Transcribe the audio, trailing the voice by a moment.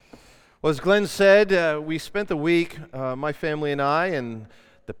Well, as Glenn said, we spent the week, my family and I, and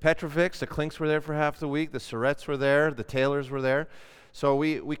the Petrovics, the Klinks were there for half the week, the Surretts were there, the Taylors were there. So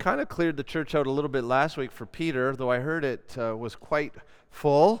we kind of cleared the church out a little bit last week for Peter, though I heard it was quite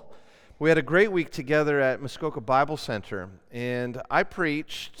full. We had a great week together at Muskoka Bible Center, and I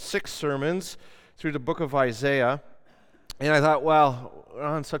preached 6 sermons through the book of Isaiah, and I thought, well, we're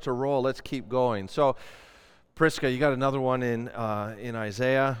on such a roll, let's keep going. So, Priska, you got another one in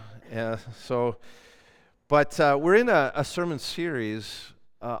Isaiah. But we're in a sermon series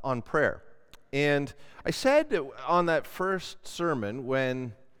on prayer. And I said on that first sermon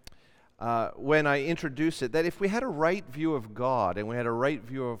when I introduced it that if we had a right view of God and we had a right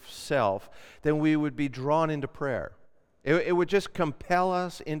view of self, then we would be drawn into prayer. It would just compel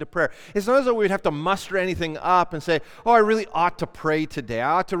us into prayer. It's not as though we'd have to muster anything up and say, oh, I really ought to pray today.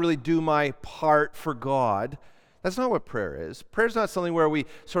 I ought to really do my part for God. That's not what prayer is. Prayer is not something where we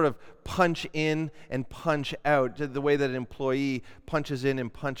sort of punch in and punch out the way that an employee punches in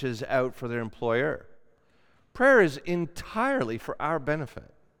and punches out for their employer. Prayer is entirely for our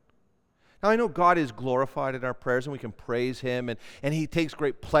benefit. Now, I know God is glorified in our prayers and we can praise Him and He takes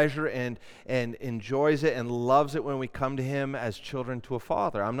great pleasure and enjoys it and loves it when we come to Him as children to a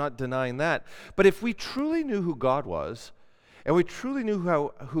Father. I'm not denying that. But if we truly knew who God was, and we truly knew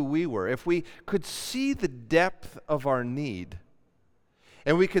who we were, if we could see the depth of our need,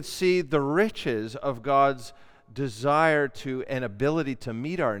 and we could see the riches of God's desire to and ability to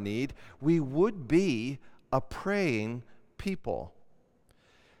meet our need, we would be a praying people.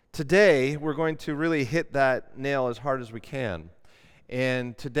 Today, we're going to really hit that nail as hard as we can.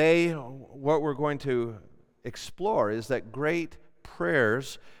 And today, what we're going to explore is that great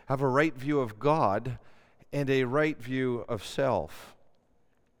prayers have a right view of God and a right view of self.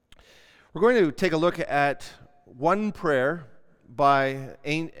 We're going to take a look at one prayer by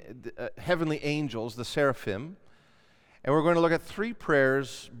heavenly angels, the seraphim, and we're going to look at 3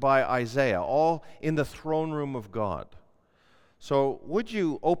 prayers by Isaiah, all in the throne room of God. So would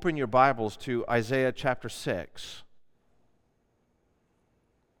you open your Bibles to Isaiah chapter 6?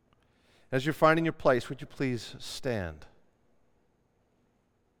 As you're finding your place, would you please stand?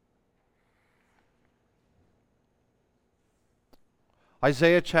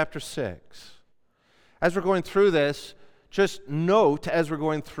 Isaiah chapter 6. As we're going through this, just note as we're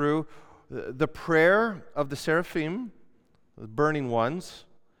going through the prayer of the seraphim, the burning ones.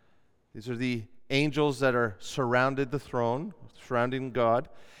 These are the angels that are surrounding the throne, surrounding God.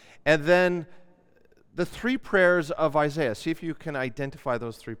 And then the 3 prayers of Isaiah. See if you can identify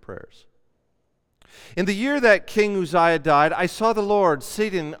those 3 prayers. In the year that King Uzziah died, I saw the Lord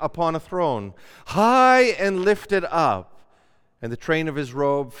sitting upon a throne, high and lifted up, and the train of his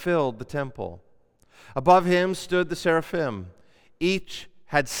robe filled the temple. Above him stood the seraphim. Each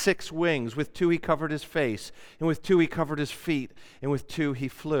had 6 wings. With 2 he covered his face, and with 2 he covered his feet, and with 2 he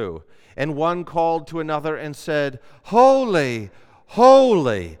flew. And one called to another and said, Holy,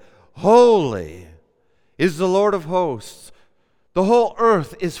 holy, holy is the Lord of hosts. The whole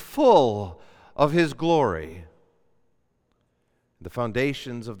earth is full of His glory. The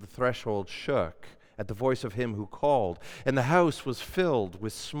foundations of the threshold shook at the voice of Him who called, and the house was filled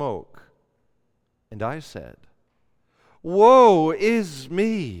with smoke. And I said, Woe is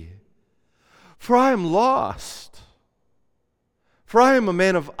me, for I am lost. For I am a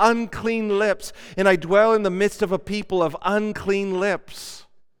man of unclean lips, and I dwell in the midst of a people of unclean lips.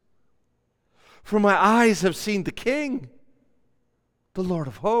 For my eyes have seen the King, the Lord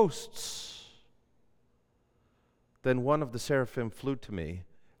of hosts. Then one of the seraphim flew to me,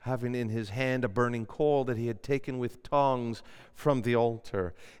 having in his hand a burning coal that he had taken with tongs from the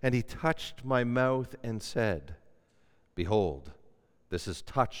altar. And he touched my mouth and said, Behold, this has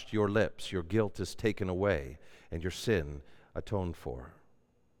touched your lips. Your guilt is taken away, and your sin atoned for.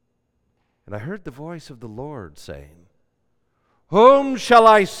 And I heard the voice of the Lord saying, Whom shall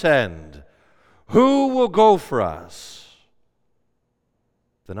I send? Who will go for us?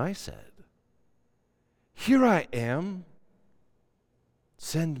 Then I said, Here I am.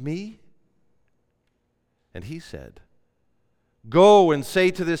 Send me? And He said, Go and say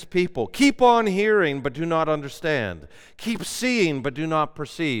to this people, keep on hearing, but do not understand. Keep seeing, but do not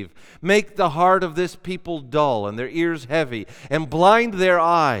perceive. Make the heart of this people dull and their ears heavy, and blind their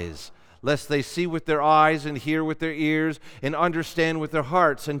eyes, lest they see with their eyes and hear with their ears and understand with their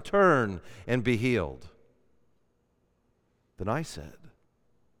hearts and turn and be healed. Then I said,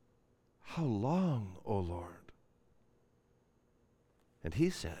 How long, O Lord? And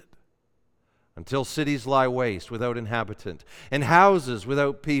He said, Until cities lie waste without inhabitant, and houses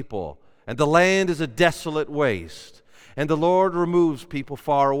without people, and the land is a desolate waste, And the Lord removes people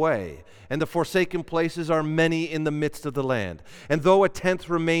far away, and the forsaken places are many in the midst of the land. And though a tenth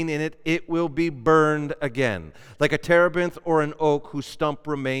remain in it, it will be burned again, like a terebinth or an oak whose stump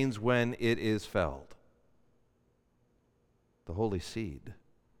remains when it is felled. The holy seed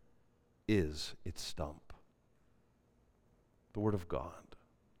is its stump. The Word of God.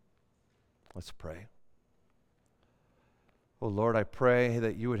 Let's pray. Oh Lord, I pray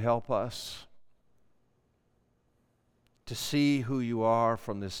that you would help us to see who you are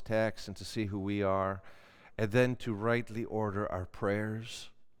from this text and to see who we are, and then to rightly order our prayers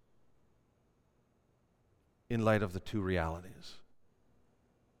in light of the two realities.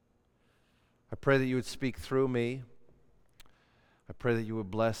 I pray that you would speak through me. I pray that you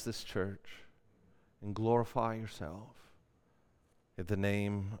would bless this church and glorify yourself. In the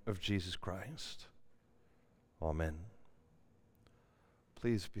name of Jesus Christ. Amen.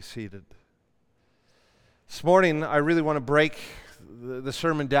 Please be seated. This morning, I really want to break the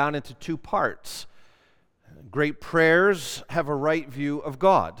sermon down into two parts. Great prayers have a right view of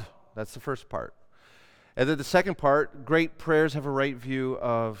God. That's the first part. And then the second part, great prayers have a right view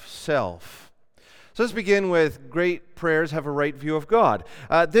of self. So let's begin with great prayers have a right view of God.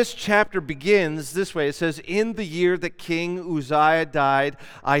 This chapter begins this way. It says, "In the year that King Uzziah died,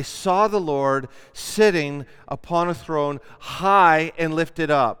 I saw the Lord sitting upon a throne high and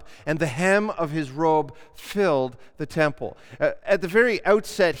lifted up, and the hem of his robe filled the temple." At the very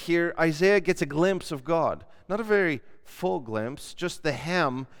outset here, Isaiah gets a glimpse of God. Not a very full glimpse, just the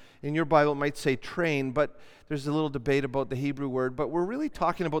hem. In your Bible, it might say train, but there's a little debate about the Hebrew word. But we're really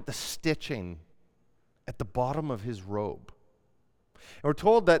talking about the stitching at the bottom of his robe. And we're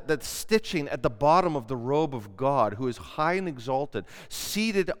told that stitching at the bottom of the robe of God, who is high and exalted,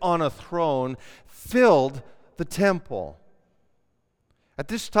 seated on a throne, filled the temple. At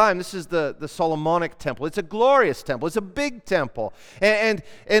this time, this is the Solomonic temple. It's a glorious temple. It's a big temple. And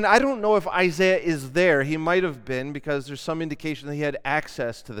I don't know if Isaiah is there. He might have been, because there's some indication that he had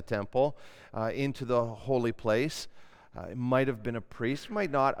access to the temple, into the holy place. It might have been a priest,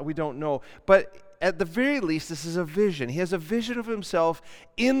 might not. We don't know. But at the very least, this is a vision. He has a vision of himself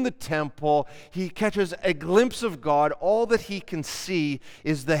in the temple. He catches a glimpse of God. All that he can see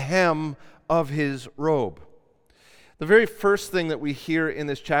is the hem of his robe. The very first thing that we hear in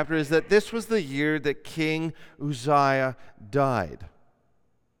this chapter is that this was the year that King Uzziah died.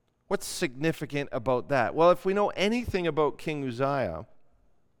 What's significant about that? Well, if we know anything about King Uzziah,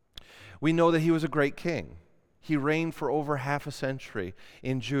 we know that he was a great king. He reigned for over half a century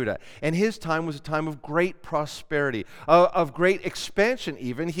in Judah. And his time was a time of great prosperity, of great expansion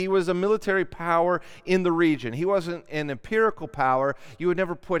even. He was a military power in the region. He wasn't an empirical power. You would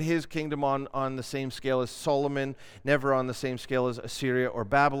never put his kingdom on the same scale as Solomon, never on the same scale as Assyria or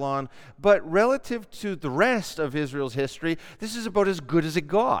Babylon. But relative to the rest of Israel's history, this is about as good as it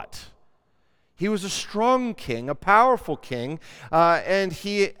got. He was a strong king, a powerful king, and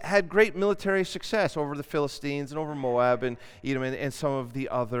he had great military success over the Philistines and over Moab and Edom and some of the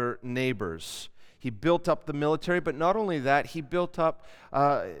other neighbors. He built up the military, but not only that, he built up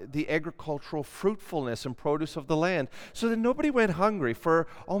the agricultural fruitfulness and produce of the land so that nobody went hungry for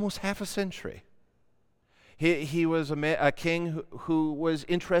almost half a century. He was a king who was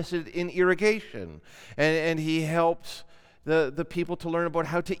interested in irrigation, and he helped the people to learn about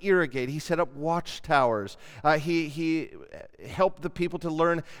how to irrigate. He set up watchtowers. He helped the people to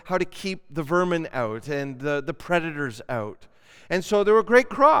learn how to keep the vermin out and the predators out. And so there were great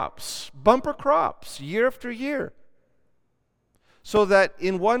crops, bumper crops, year after year. So that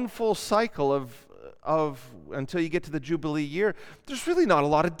in one full cycle of until you get to the Jubilee year, there's really not a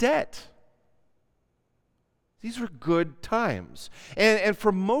lot of debt. These were good times. And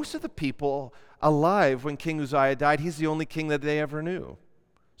for most of the people alive when King Uzziah died, he's the only king that they ever knew.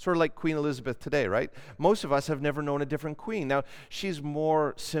 Sort of like Queen Elizabeth today, right? Most of us have never known a different queen. Now, she's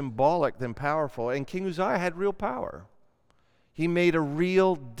more symbolic than powerful, and King Uzziah had real power. He made a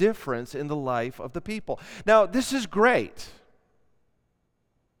real difference in the life of the people. Now, this is great,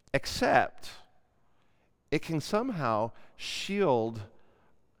 except it can somehow shield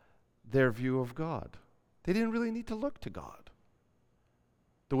their view of God. They didn't really need to look to God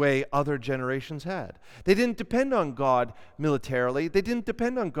the way other generations had. They didn't depend on God militarily. They didn't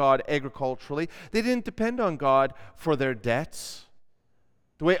depend on God agriculturally. They didn't depend on God for their debts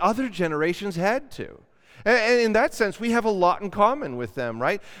the way other generations had to. And in that sense, we have a lot in common with them,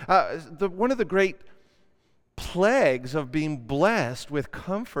 right? One of the great plagues of being blessed with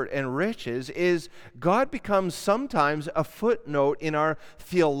comfort and riches is God becomes sometimes a footnote in our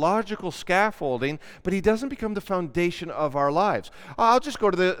theological scaffolding, but he doesn't become the foundation of our lives. I'll just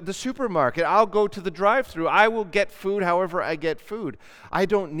go to the supermarket. I'll go to the drive-thru. I will get food however I get food. I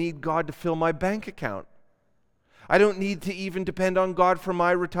don't need God to fill my bank account. I don't need to even depend on God for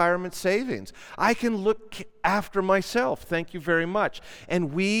my retirement savings. I can look after myself. Thank you very much.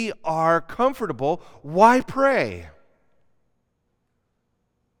 And we are comfortable. Why pray?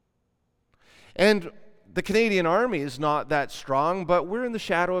 And the Canadian Army is not that strong, but we're in the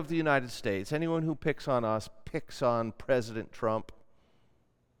shadow of the United States. Anyone who picks on us picks on President Trump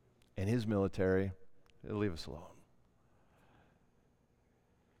and his military. They'll leave us alone.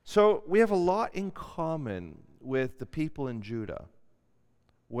 So we have a lot in common with the people in Judah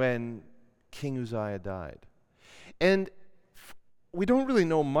when King Uzziah died. And we don't really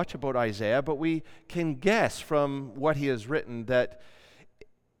know much about Isaiah, but we can guess from what he has written that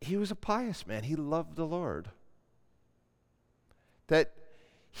he was a pious man. He loved the Lord. That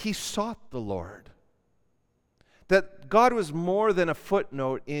he sought the Lord. That God was more than a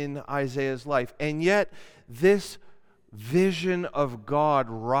footnote in Isaiah's life. And yet, this vision of God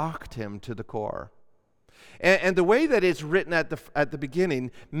rocked him to the core. And the way that it's written at the beginning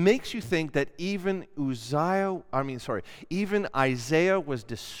makes you think that even Isaiah was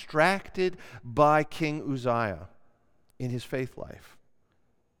distracted by King Uzziah in his faith life.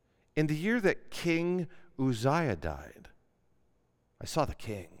 In the year that King Uzziah died, I saw the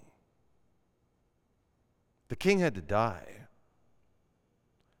king. The king had to die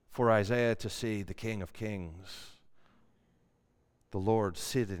for Isaiah to see the King of Kings, the Lord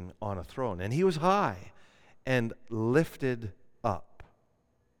sitting on a throne. And he was high and lifted up.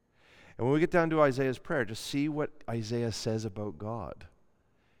 And when we get down to Isaiah's prayer, just see what Isaiah says about God.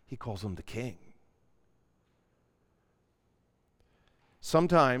 He calls him the king.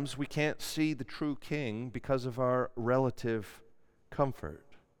 Sometimes we can't see the true king because of our relative comfort.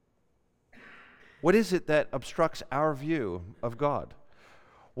 What is it that obstructs our view of God?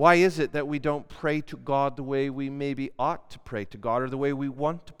 Why is it that we don't pray to God the way we maybe ought to pray to God or the way we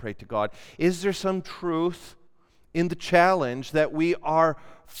want to pray to God? Is there some truth in the challenge that we are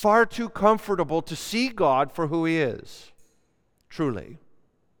far too comfortable to see God for who he is? Truly.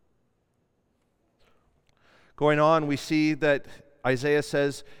 Going on, we see that Isaiah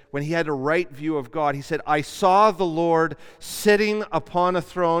says, when he had a right view of God, he said, I saw the Lord sitting upon a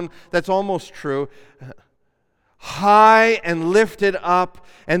throne. That's almost true. High and lifted up,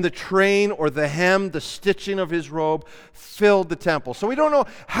 and the train or the hem, the stitching of his robe, filled the temple. So we don't know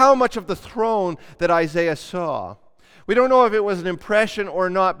how much of the throne that Isaiah saw. We don't know if it was an impression or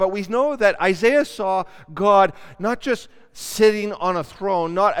not, but we know that Isaiah saw God not just sitting on a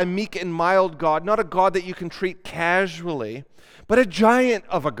throne, not a meek and mild God, not a God that you can treat casually, but a giant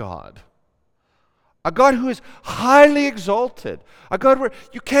of a God. A God who is highly exalted. A God where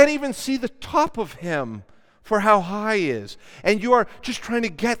you can't even see the top of him for how high he is. And you are just trying to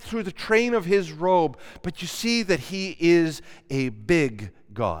get through the train of his robe, but you see that he is a big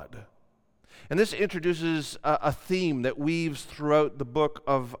God. And this introduces a theme that weaves throughout the book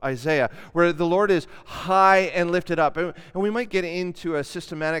of Isaiah, where the Lord is high and lifted up. And we might get into a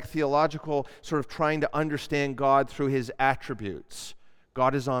systematic theological sort of trying to understand God through his attributes.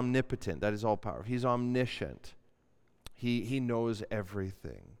 God is omnipotent. That is all powerful. He's omniscient. He knows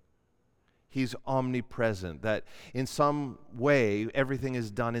everything. He's omnipresent, that in some way everything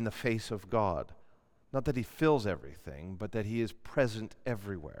is done in the face of God. Not that he fills everything, but that he is present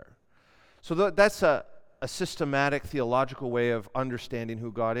everywhere. So that's a systematic theological way of understanding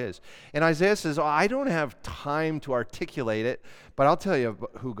who God is. And Isaiah says, I don't have time to articulate it, but I'll tell you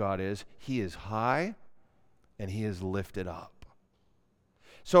who God is. He is high and he is lifted up.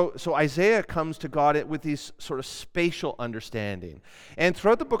 So Isaiah comes to God with these sort of spatial understanding. And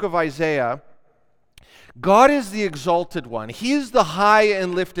throughout the book of Isaiah, God is the exalted one. He is the high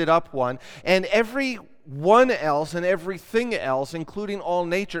and lifted up one. And everyone else and everything else, including all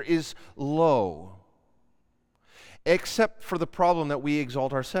nature, is low. Except for the problem that we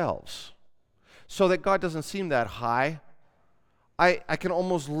exalt ourselves. So that God doesn't seem that high. I can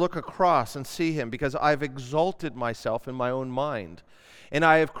almost look across and see him because I've exalted myself in my own mind. And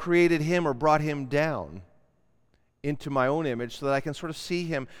I have created him or brought him down into my own image so that I can sort of see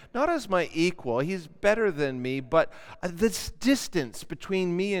him not as my equal, he's better than me, but this distance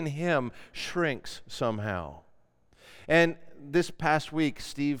between me and him shrinks somehow. And this past week,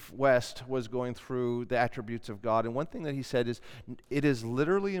 Steve West was going through the attributes of God, and one thing that he said is, it is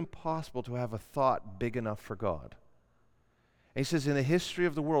literally impossible to have a thought big enough for God. And he says, in the history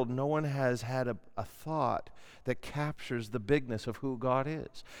of the world, no one has had a thought that captures the bigness of who God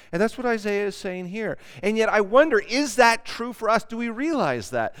is. And that's what Isaiah is saying here. And yet I wonder, is that true for us? Do we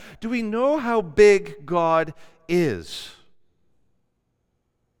realize that? Do we know how big God is?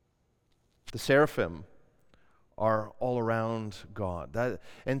 The seraphim are all around God.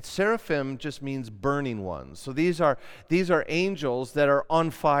 And seraphim just means burning ones. So these are angels that are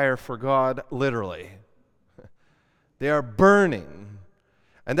on fire for God, literally. They are burning.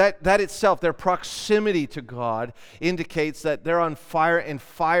 And that itself, their proximity to God, indicates that they're on fire, and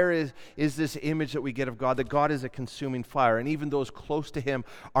fire is this image that we get of God, that God is a consuming fire, and even those close to him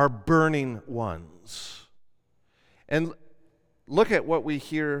are burning ones. And look at what we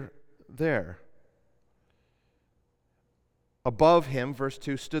hear there. Above him, verse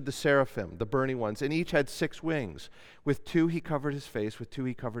 2, stood the seraphim, the burning ones, and each had 6 wings. With 2 he covered his face, with 2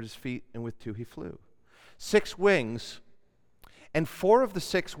 he covered his feet, and with 2 he flew. 6 wings, and 4 of the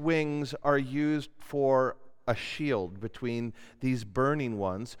 6 wings are used for a shield between these burning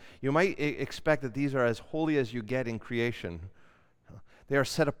ones. You might expect that these are as holy as you get in creation. They are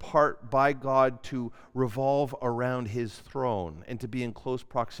set apart by God to revolve around his throne and to be in close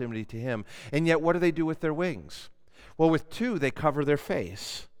proximity to him. And yet, what do they do with their wings? Well, with 2, they cover their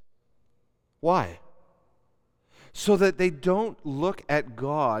face. Why? So that they don't look at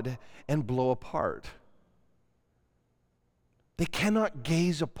God and blow apart. They cannot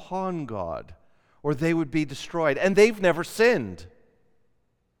gaze upon God, or they would be destroyed. And they've never sinned.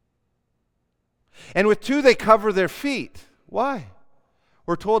 And with 2, they cover their feet. Why?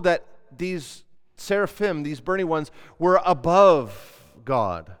 We're told that these seraphim, these burning ones, were above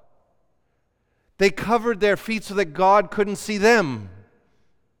God. They covered their feet so that God couldn't see them,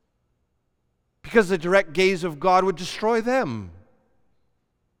 because the direct gaze of God would destroy them.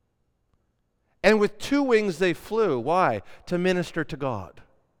 And with 2 wings they flew. Why? To minister to God,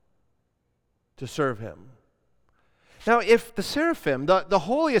 to serve him. Now, if the seraphim, the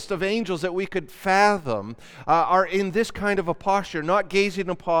holiest of angels that we could fathom, are in this kind of a posture, not gazing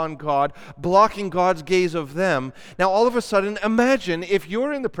upon God, blocking God's gaze of them, now all of a sudden, imagine if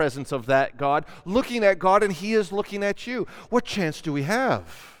you're in the presence of that God, looking at God, and he is looking at you. What chance do we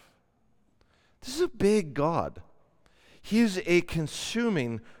have? This is a big God. He is a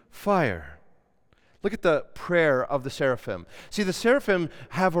consuming fire. Look at the prayer of the seraphim. See, the seraphim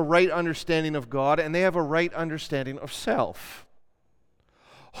have a right understanding of God, and they have a right understanding of self.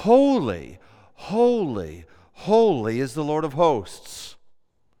 Holy, holy, holy is the Lord of hosts.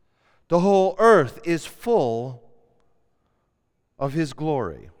 The whole earth is full of his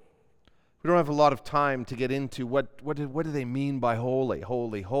glory. We don't have a lot of time to get into what do they mean by holy,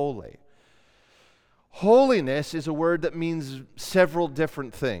 holy, holy. Holiness is a word that means several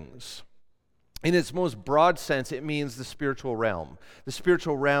different things. In its most broad sense, it means the spiritual realm. The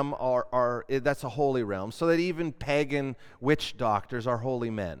spiritual realm that's a holy realm, so that even pagan witch doctors are holy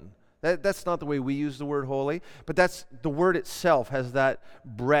men. That's not the way we use the word holy, but that's the word itself has that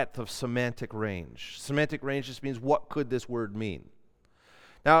breadth of semantic range. Semantic range just means, what could this word mean?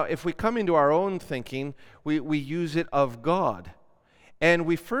 Now, if we come into our own thinking, we use it of God. And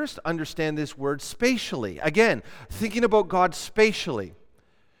we first understand this word spatially. Again, thinking about God spatially.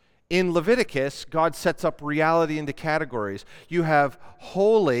 In Leviticus, God sets up reality into categories. You have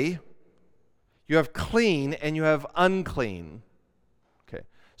holy, you have clean, and you have unclean. Okay,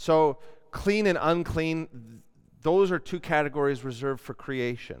 so clean and unclean, those are 2 categories reserved for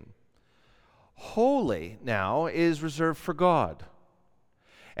creation. Holy now is reserved for God.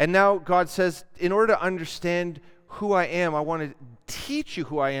 And now God says, in order to understand who I am, I want to teach you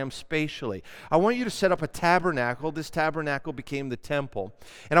who I am spatially. I want you to set up a tabernacle. This tabernacle became the temple.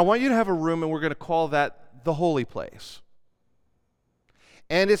 And I want you to have a room, and we're going to call that the holy place.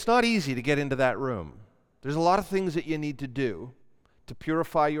 And it's not easy to get into that room. There's a lot of things that you need to do to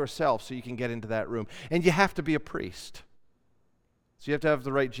purify yourself so you can get into that room. And you have to be a priest. So you have to have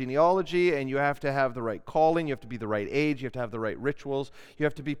the right genealogy, and you have to have the right calling. You have to be the right age. You have to have the right rituals. You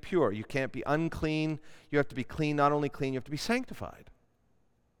have to be pure. You can't be unclean. You have to be clean. Not only clean, you have to be sanctified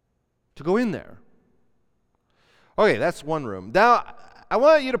to go in there. Okay, that's one room. Now, I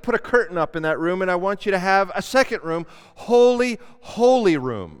want you to put a curtain up in that room, and I want you to have a second room, holy, holy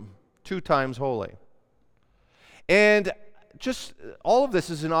room, 2 times holy. And just all of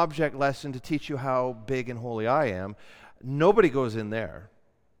this is an object lesson to teach you how big and holy I am. Nobody goes in there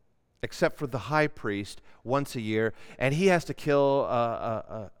except for the high priest once a year, and he has to kill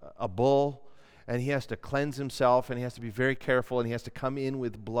a bull, and he has to cleanse himself, and he has to be very careful, and he has to come in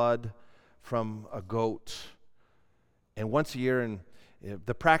with blood from a goat. And once a year, and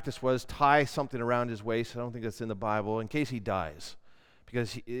The practice was tie something around his waist. I don't think that's in the Bible, in case he dies.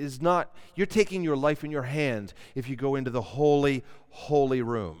 Because you're taking your life in your hands if you go into the holy, holy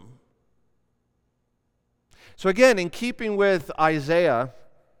room. So again, in keeping with Isaiah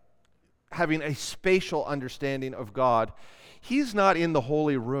having a spatial understanding of God, he's not in the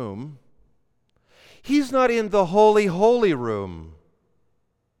holy room. He's not in the holy, holy room.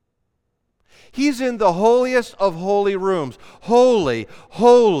 He's in the holiest of holy rooms. Holy,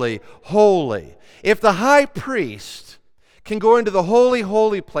 holy, holy. If the high priest can go into the holy,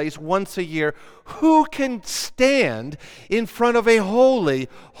 holy place once a year, who can stand in front of a holy,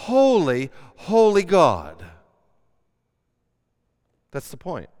 holy, holy God? That's the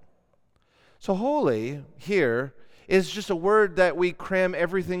point. So holy here is just a word that we cram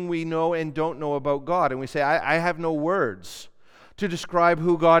everything we know and don't know about God. And we say, I have no words to describe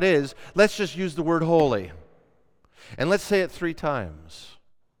who God is. Let's just use the word holy. And let's say it 3 times.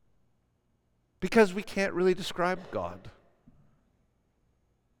 Because we can't really describe God.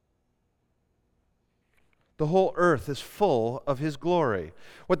 The whole earth is full of His glory.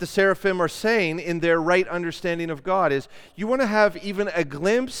 What the seraphim are saying in their right understanding of God is, you want to have even a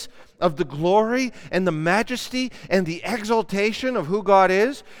glimpse of the glory and the majesty and the exaltation of who God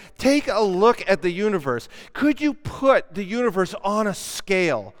is? Take a look at the universe. Could you put the universe on a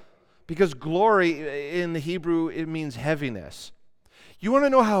scale? Because glory in the Hebrew, it means heaviness. You want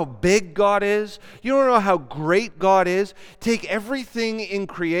to know how big God is? You want to know how great God is? Take everything in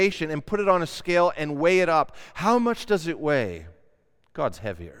creation and put it on a scale and weigh it up. How much does it weigh? God's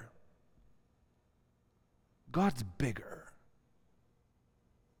heavier. God's bigger.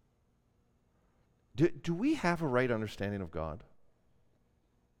 Do we have a right understanding of God?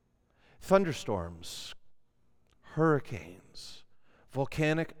 Thunderstorms, hurricanes,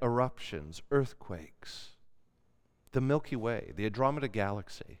 volcanic eruptions, earthquakes, the Milky Way, the Andromeda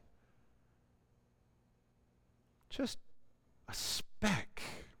Galaxy. Just a speck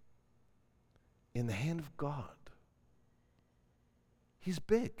in the hand of God. He's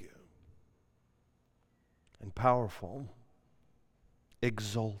big and powerful,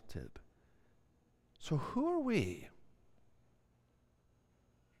 exalted. So who are we?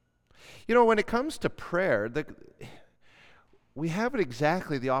 You know, when it comes to prayer, we have it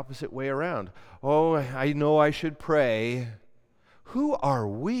exactly the opposite way around. Oh, I know I should pray. Who are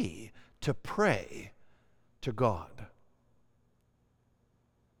we to pray to God?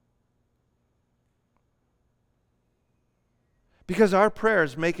 Because our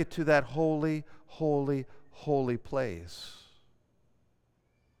prayers make it to that holy, holy, holy place.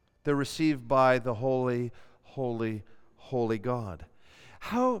 They're received by the holy, holy, holy God.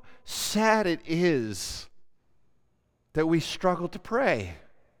 How sad it is that we struggle to pray.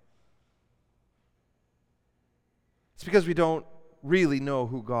 It's because we don't really know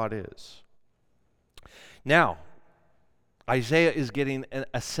who God is. Now, Isaiah is getting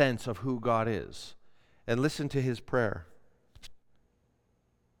a sense of who God is. And listen to his prayer.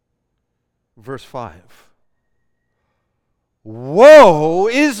 Verse 5. Woe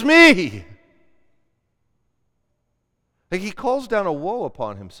is me! Like he calls down a woe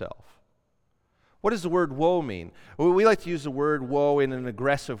upon himself. What does the word woe mean? We like to use the word woe in an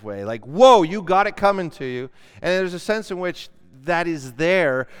aggressive way. Like, whoa, you got it coming to you. And there's a sense in which that is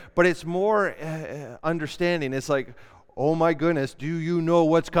there, but it's more understanding. It's like, oh my goodness, do you know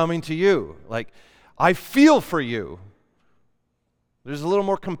what's coming to you? Like, I feel for you. There's a little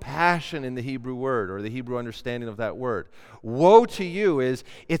more compassion in the Hebrew word or the Hebrew understanding of that word. Woe to you is,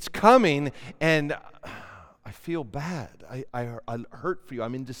 it's coming and I feel bad. I hurt for you.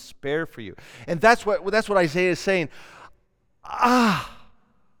 I'm in despair for you. And that's what Isaiah is saying. I've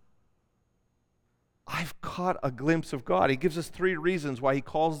caught a glimpse of God. He gives us 3 reasons why he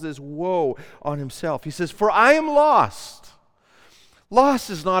calls this woe on himself. He says, for I am lost. Lost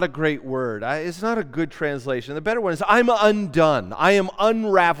is not a great word. It's not a good translation. The better one is, I'm undone. I am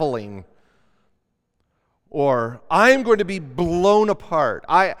unraveling. Or, I am going to be blown apart.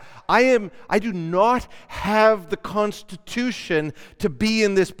 I do not have the constitution to be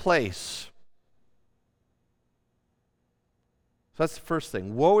in this place. So that's the first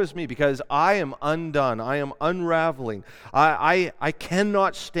thing. Woe is me, because I am undone. I am unraveling. I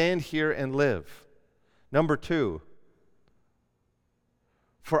cannot stand here and live. Number 2.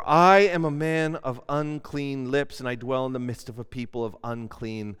 For I am a man of unclean lips, and I dwell in the midst of a people of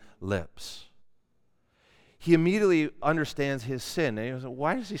unclean lips. He immediately understands his sin. And he goes,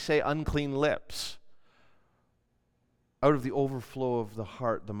 why does he say unclean lips? Out of the overflow of the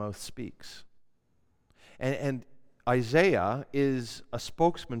heart, the mouth speaks. And Isaiah is a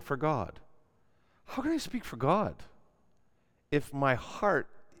spokesman for God. How can I speak for God if my heart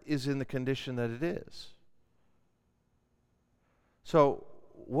is in the condition that it is. So,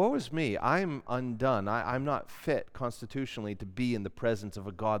 woe is me. I'm undone. I'm not fit constitutionally to be in the presence of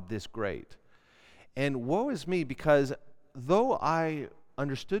a God this great. And woe is me, because though I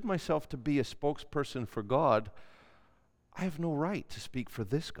understood myself to be a spokesperson for God, I have no right to speak for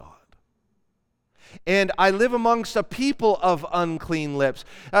this God. And I live amongst a people of unclean lips.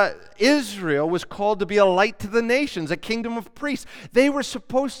 Israel was called to be a light to the nations, a kingdom of priests. They were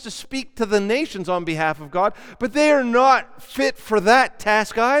supposed to speak to the nations on behalf of God, but they are not fit for that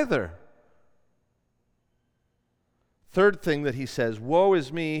task either. Third thing that he says, woe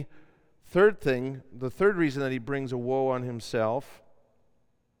is me. Third thing, the third reason that he brings a woe on himself,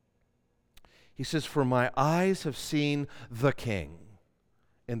 he says, for my eyes have seen the King.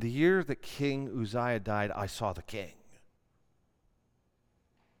 In the year that King Uzziah died, I saw the King,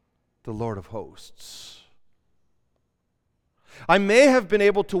 the Lord of hosts. I may have been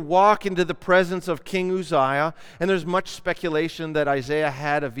able to walk into the presence of King Uzziah, and there's much speculation that Isaiah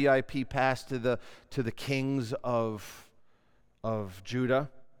had a VIP pass to the kings of Judah.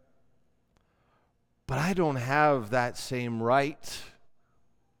 But I don't have that same right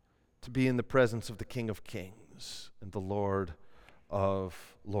to be in the presence of the King of Kings and the Lord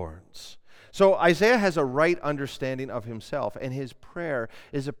of Lords. So Isaiah has a right understanding of himself, and his prayer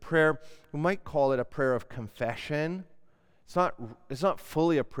is a prayer, we might call it a prayer of confession. It's not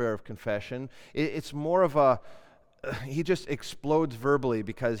fully a prayer of confession. It's more of he just explodes verbally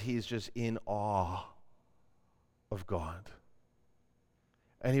because he's just in awe of God.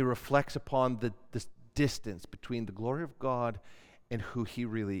 And he reflects upon this distance between the glory of God and who he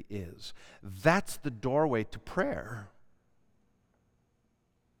really is. That's the doorway to prayer.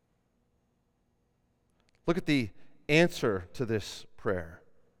 Look at the answer to this prayer.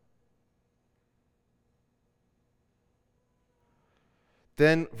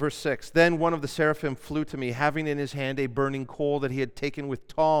 Then, verse 6, then one of the seraphim flew to me, having in his hand a burning coal that he had taken with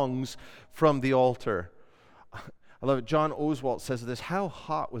tongs from the altar. I love it. John Oswalt says this, how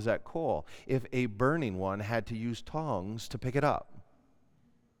hot was that coal if a burning one had to use tongs to pick it up?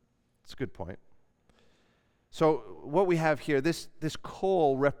 It's a good point. So what we have here, this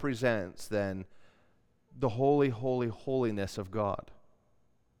coal represents then the holy, holy, holiness of God.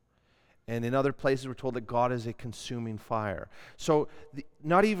 And in other places we're told that God is a consuming fire. So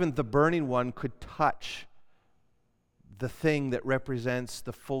not even the burning one could touch the thing that represents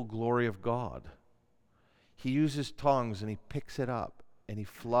the full glory of God. He uses tongs and he picks it up and he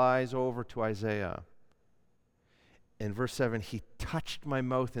flies over to Isaiah. In verse 7, he touched my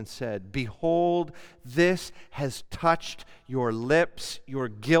mouth and said, behold, this has touched your lips. Your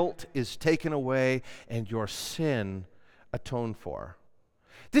guilt is taken away and your sin atoned for.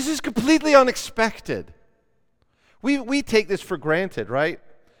 This is completely unexpected. We take this for granted, right?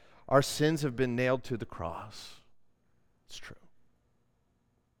 Our sins have been nailed to the cross. It's true.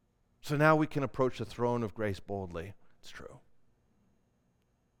 So now we can approach the throne of grace boldly. It's true.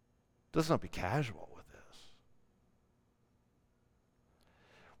 Let's not be casual with this.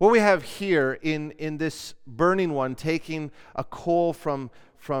 What we have here in this burning one, taking a coal from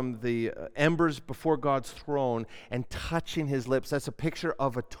the embers before God's throne and touching his lips, that's a picture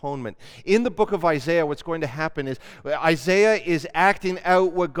of atonement. In the book of Isaiah, what's going to happen is Isaiah is acting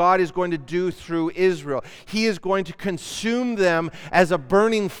out what God is going to do through Israel. He is going to consume them as a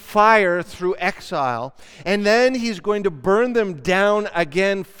burning fire through exile, and then he's going to burn them down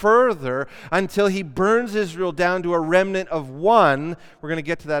again further until he burns Israel down to a remnant of one. We're going to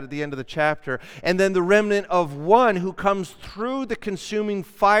get to that at the end of the chapter. And then the remnant of one who comes through the consuming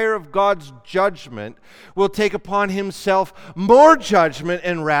fire of God's judgment will take upon himself more judgment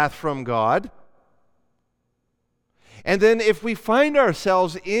and wrath from God. And then if we find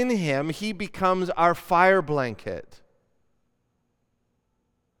ourselves in him, he becomes our fire blanket,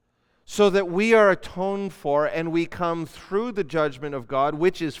 so that we are atoned for and we come through the judgment of God,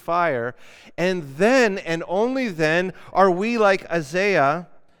 which is fire. And then, and only then, are we like Isaiah,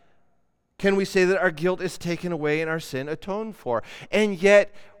 can we say that our guilt is taken away and our sin atoned for. And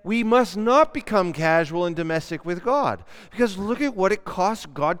yet, we must not become casual and domestic with God, because look at what it costs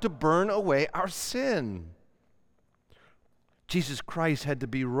God to burn away our sin. Jesus Christ had to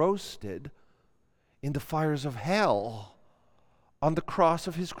be roasted in the fires of hell on the cross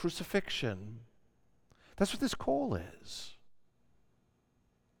of his crucifixion. That's what this coal is.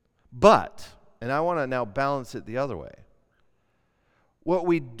 But, and I want to now balance it the other way, what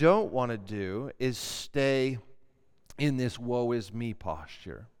we don't want to do is stay in this woe is me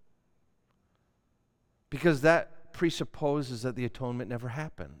posture, because that presupposes that the atonement never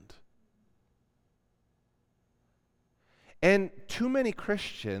happened. And too many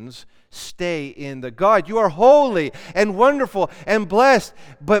Christians stay in the God, you are holy and wonderful and blessed,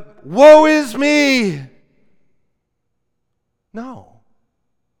 but woe is me. No.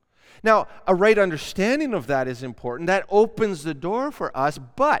 Now, a right understanding of that is important. That opens the door for us,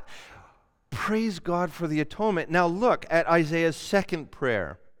 but praise God for the atonement. Now look at Isaiah's second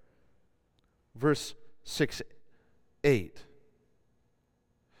prayer, verse 6-8.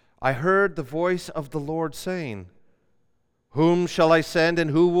 I heard the voice of the Lord saying, whom shall I send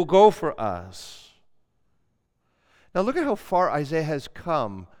and who will go for us? Now look at how far Isaiah has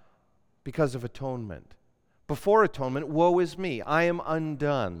come because of atonement. Before atonement, woe is me. I am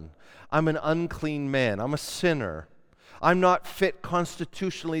undone. I'm an unclean man. I'm a sinner. I'm not fit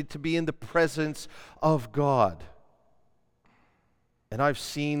constitutionally to be in the presence of God. And I've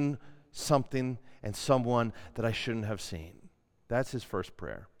seen something and someone that I shouldn't have seen. That's his first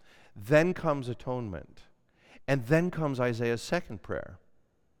prayer. Then comes atonement. And then comes Isaiah's second prayer.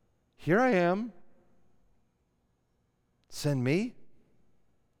 Here I am. Send me.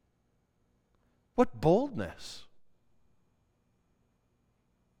 What boldness.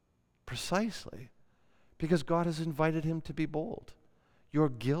 Precisely. Because God has invited him to be bold. Your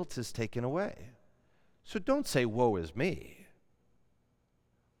guilt is taken away. So don't say, woe is me.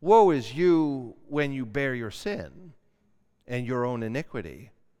 Woe is you when you bear your sin and your own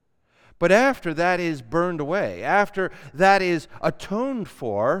iniquity. But after that is burned away, after that is atoned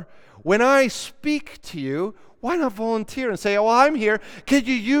for, when I speak to you, why not volunteer and say, oh, I'm here. Could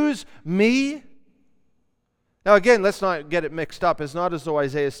you use me? Now again, let's not get it mixed up. It's not as though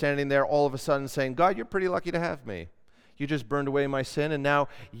Isaiah is standing there all of a sudden saying, God, you're pretty lucky to have me. You just burned away my sin, and now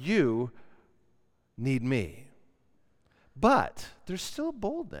you need me. But there's still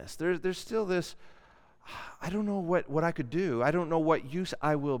boldness. There's still this, I don't know what I could do. I don't know what use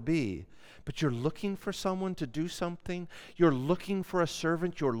I will be. But you're looking for someone to do something. You're looking for a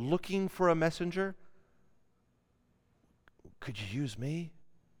servant. You're looking for a messenger. Could you use me?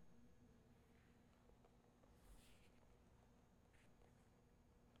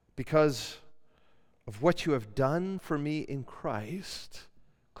 Because of what you have done for me in Christ,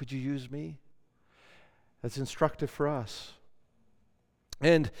 could you use me? That's instructive for us.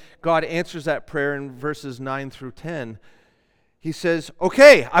 And God answers that prayer in verses 9-10. He says,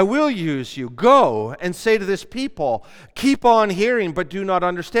 okay, I will use you. Go and say to this people, keep on hearing, but do not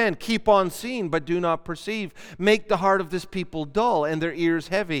understand. Keep on seeing, but do not perceive. Make the heart of this people dull and their ears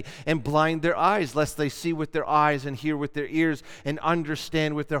heavy, and blind their eyes, lest they see with their eyes and hear with their ears and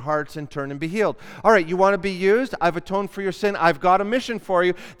understand with their hearts and turn and be healed. All right, you want to be used? I've atoned for your sin. I've got a mission for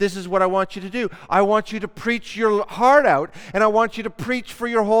you. This is what I want you to do. I want you to preach your heart out, and I want you to preach for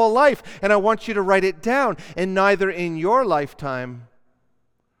your whole life, and I want you to write it down. And neither in your lifetime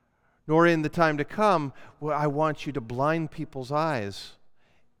nor in the time to come, well, I want you to blind people's eyes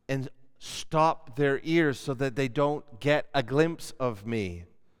and stop their ears so that they don't get a glimpse of me.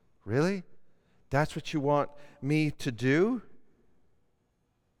 Really? That's what you want me to do?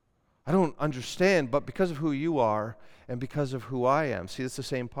 I don't understand, but because of who you are and because of who I am, see, it's the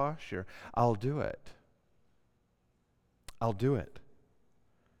same posture. I'll do it. I'll do it.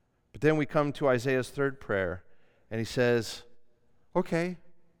 But then we come to Isaiah's third prayer, and he says, okay,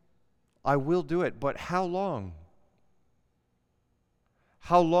 I will do it, but how long?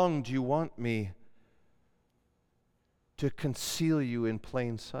 How long do you want me to conceal you in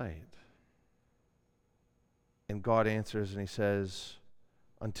plain sight? And God answers and he says,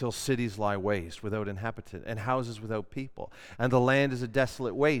 until cities lie waste without inhabitant, and houses without people, and the land is a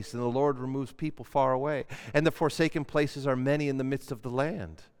desolate waste, and the Lord removes people far away, and the forsaken places are many in the midst of the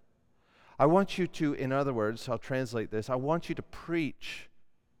land. I want you to, in other words, I'll translate this, I want you to preach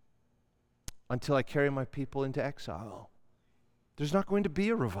until I carry my people into exile. There's not going to be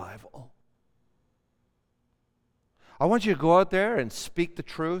a revival. I want you to go out there and speak the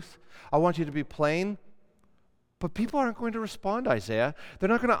truth. I want you to be plain. But people aren't going to respond, Isaiah. They're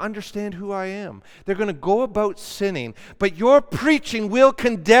not going to understand who I am. They're going to go about sinning. But your preaching will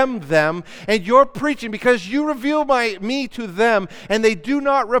condemn them. And your preaching, because you reveal me to them, and they do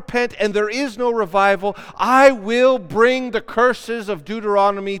not repent, and there is no revival, I will bring the curses of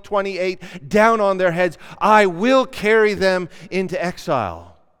Deuteronomy 28 down on their heads. I will carry them into exile.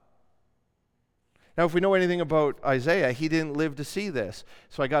 Now, if we know anything about Isaiah, he didn't live to see this.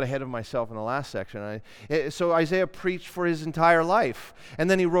 So I got ahead of myself in the last section. So Isaiah preached for his entire life, and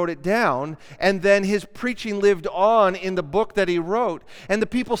then he wrote it down, and then his preaching lived on in the book that he wrote, and the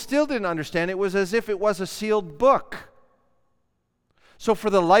people still didn't understand. It was as if it was a sealed book. So for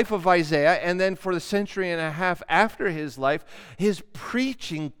the life of Isaiah, and then for the century and a half after his life, his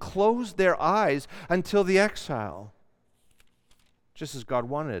preaching closed their eyes until the exile. just as God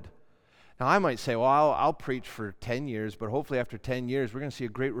wanted. Now, I might say, well, I'll preach for 10 years, but hopefully after 10 years, we're going to see a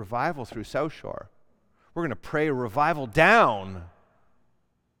great revival through South Shore. We're going to pray a revival down.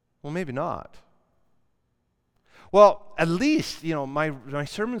 Well, maybe not. Well, at least, my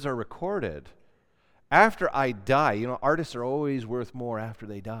sermons are recorded. After I die, artists are always worth more after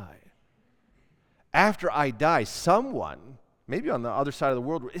they die. After I die, someone, maybe on the other side of the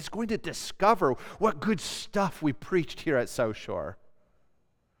world, is going to discover what good stuff we preached here at South Shore.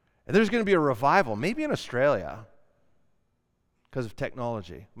 And there's going to be a revival, maybe in Australia, because of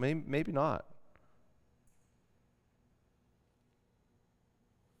technology. Maybe not.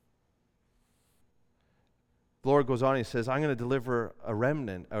 The Lord goes on, he says, I'm going to deliver a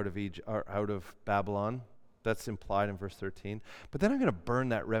remnant out of Egypt, or out of Babylon. That's implied in verse 13. But then I'm going to burn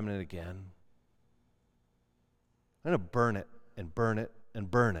that remnant again. I'm going to burn it and burn it and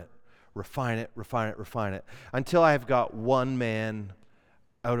burn it. Refine it, refine it, refine it. Until I have got one man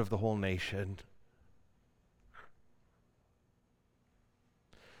out of the whole nation.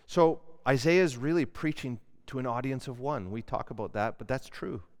 So Isaiah is really preaching to an audience of one. We talk about that, but that's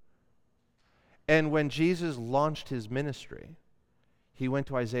true. And when Jesus launched his ministry, he went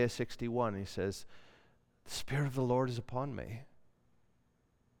to Isaiah 61 and he says, the Spirit of the Lord is upon me.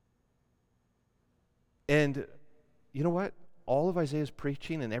 And you know what? All of Isaiah's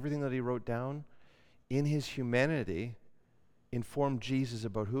preaching and everything that he wrote down in his humanity informed Jesus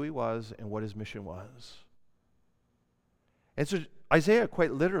about who he was and what his mission was. And so Isaiah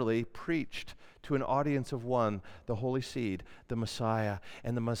quite literally preached to an audience of one, the Holy Seed, the Messiah.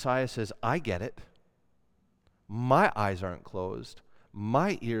 And the Messiah says, I get it. My eyes aren't closed.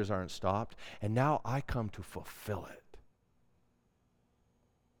 My ears aren't stopped. And now I come to fulfill it.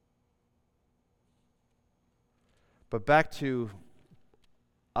 But back to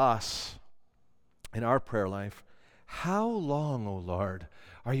us in our prayer life. How long, O Lord,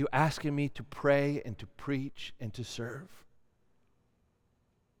 are you asking me to pray and to preach and to serve?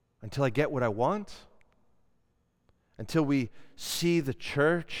 Until I get what I want? Until we see the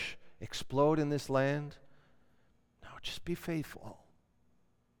church explode in this land? No, just be faithful.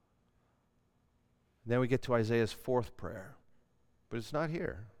 And then we get to Isaiah's fourth prayer. But it's not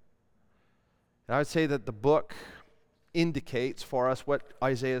here. And I would say that the book indicates for us what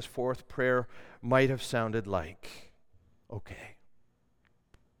Isaiah's fourth prayer might have sounded like. Okay.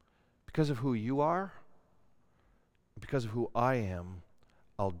 Because of who you are, because of who I am,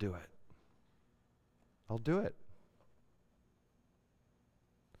 I'll do it. I'll do it.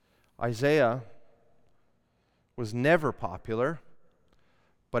 Isaiah was never popular,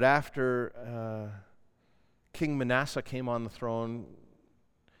 but after King Manasseh came on the throne,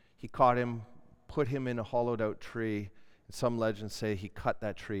 he caught him, put him in a hollowed out tree, and some legends say he cut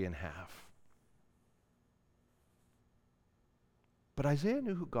that tree in half. But Isaiah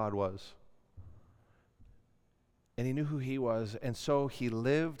knew who God was. And he knew who he was, and so he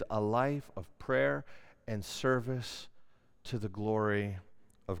lived a life of prayer and service to the glory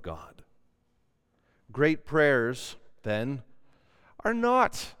of God. Great prayers, then, are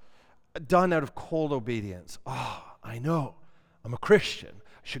not done out of cold obedience. Oh, I know, I'm a Christian.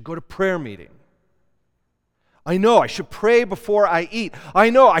 I should go to prayer meeting. I know I should pray before I eat.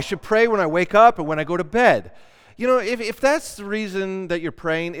 I know I should pray when I wake up and when I go to bed. If that's the reason that you're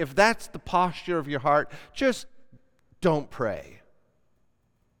praying, if that's the posture of your heart, just don't pray.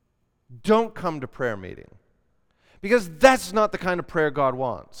 Don't come to prayer meeting. Because that's not the kind of prayer God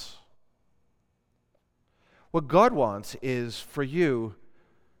wants. What God wants is for you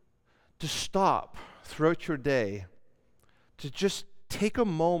to stop throughout your day, to just take a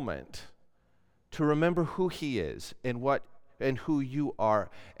moment to remember who He is and who you are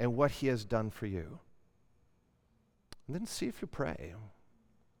and what He has done for you. And then see if you pray.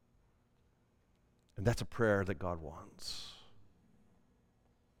 And that's a prayer that God wants.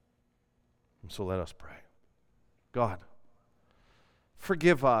 And so let us pray. God,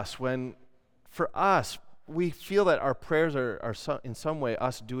 forgive us when, for us, we feel that our prayers are in some way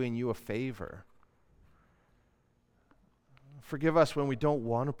us doing you a favor. Forgive us when we don't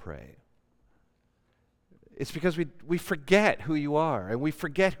want to pray. It's because we forget who you are, and we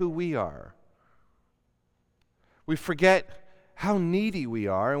forget who we are. We forget how needy we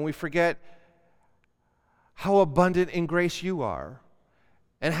are, and we forget how abundant in grace you are,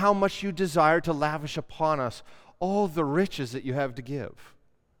 and how much you desire to lavish upon us all the riches that you have to give.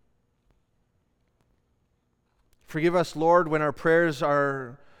 Forgive us, Lord, when our prayers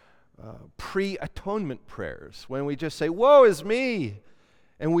are pre-atonement prayers, when we just say, woe is me,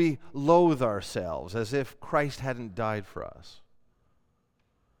 and we loathe ourselves as if Christ hadn't died for us.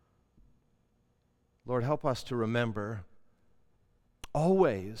 Lord, help us to remember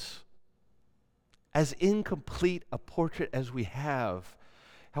always, as incomplete a portrait as we have,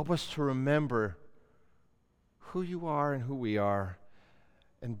 help us to remember who you are and who we are,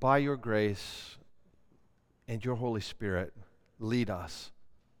 and by your grace and your Holy Spirit, lead us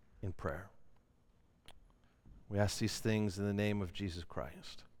in prayer. We ask these things in the name of Jesus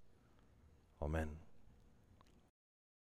Christ. Amen.